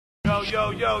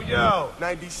Yo.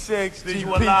 96, Did you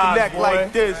GP alive, connect boy?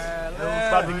 like this.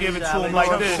 About to give it to him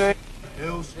like this.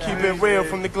 Keep it real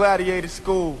from the gladiator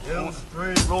school.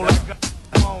 Rolling.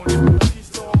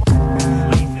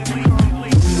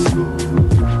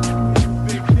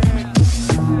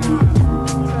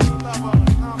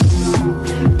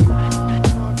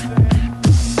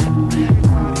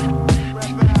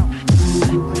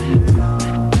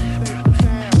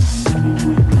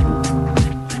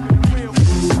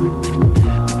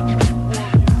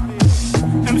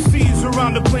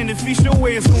 Feast your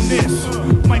wares on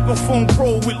this. Microphone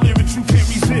pro with lyrics you can't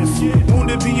resist. On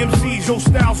the BMCs, your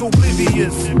style's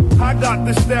oblivious. I got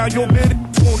the style your bitch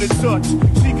wanna touch.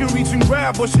 She can reach and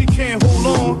grab, but she can't hold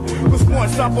on. Cause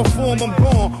once I perform, I'm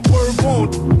gone. Word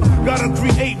on. Gotta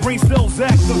create, brain cells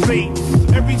activate.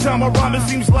 Every time I rhyme, it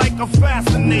seems like I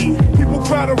fascinate. People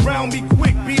crowd around me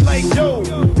quick, be like, yo,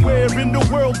 where in the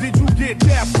world did you get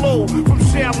that flow? From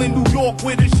Shaolin, New York,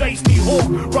 with a shiesty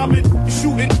hawk. Robbing,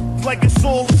 shooting like it's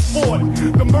all a sport.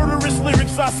 The murderous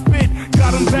lyrics I spit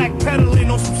got them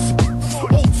backpedaling on some shit.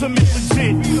 Ultimate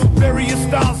legit. Various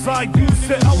styles I use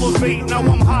to elevate. Now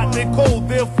I'm hot and cold,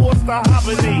 they're forced to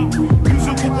hibernate.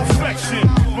 Musical perfection,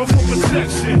 but for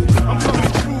protection. I'm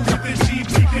coming through with this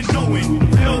EP and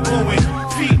knowing. Elbowing,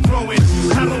 feet throwing.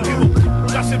 I don't give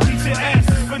a I should beat your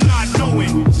asses for not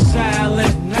knowing.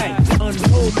 Silent night,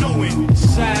 unhold knowing.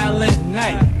 Silent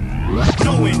night.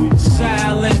 Knowing,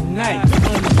 silent night,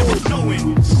 unholy,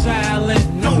 knowing,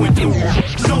 silent,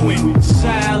 knowing,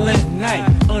 silent night,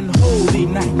 unholy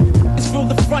night. It's feel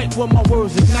the fright when my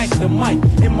words ignite the mic.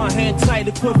 In my hand tight,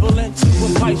 equivalent to a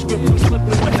vice grip. I'm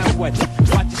slipping when I wet.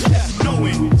 Watch your step.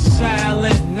 Knowing,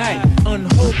 silent night,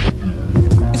 unholy.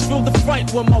 It's feel the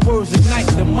fright when my words ignite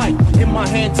the mic. In my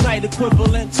hand tight,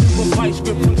 equivalent to a vice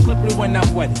grip. I'm slipping when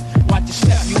I wet. Watch your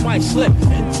step, you might slip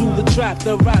into the trap.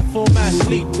 The rap format's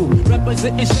lethal.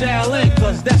 Representing Shaolin,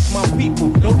 cause that's my people.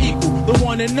 No equal, the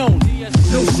one and only.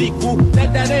 No sequel,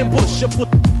 that ambush. Put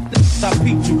I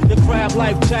peeped you, the crab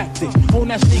life tactics. On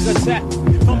that sneak attack.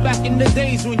 From back in the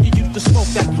days when you used to smoke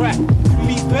that crack.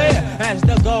 Prepare as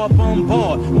the guard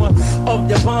bombard. One of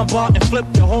the bombard and flip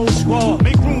the whole squad.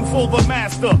 Make room for the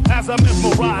master as I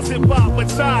mesmerize. Hip-hop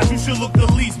with size, you should look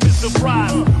the least bit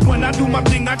surprised. When I do my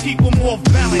thing, I keep them off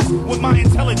balance. With my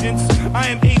intelligence, I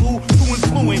am able to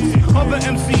influence other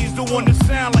MCs to want to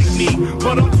sound like me.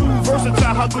 But I'm too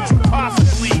versatile, how could you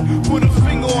possibly put a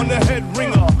finger on the head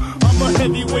ringer? I'm a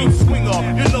heavyweight swinger,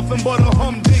 you're nothing but a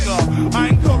humdinger. I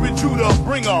encourage you to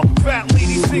bring a fat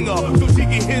lady singer so she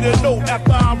can hit a note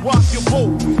after I rock your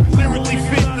boat. Lyrically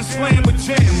fit to slam a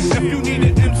jam. If you need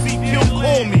an MC kill,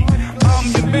 call me.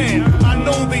 I'm your man. I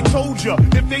know they told you.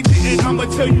 If they didn't, I'ma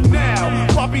tell you now.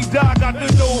 Poppy Dog got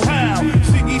the know-how.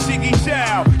 Shiggy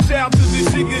chow. Shout to the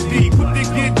ziggity. Put the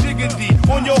get diggity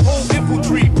on your whole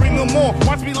infantry. Bring them on.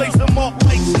 Watch me lace them up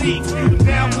like sneaks.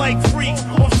 Down like freaks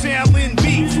off Shaolin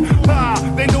beats.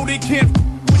 They know they can't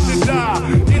with the die.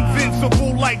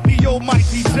 Invincible like the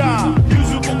almighty Jah.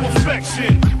 Musical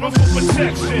perfection, run for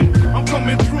protection. I'm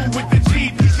coming through with the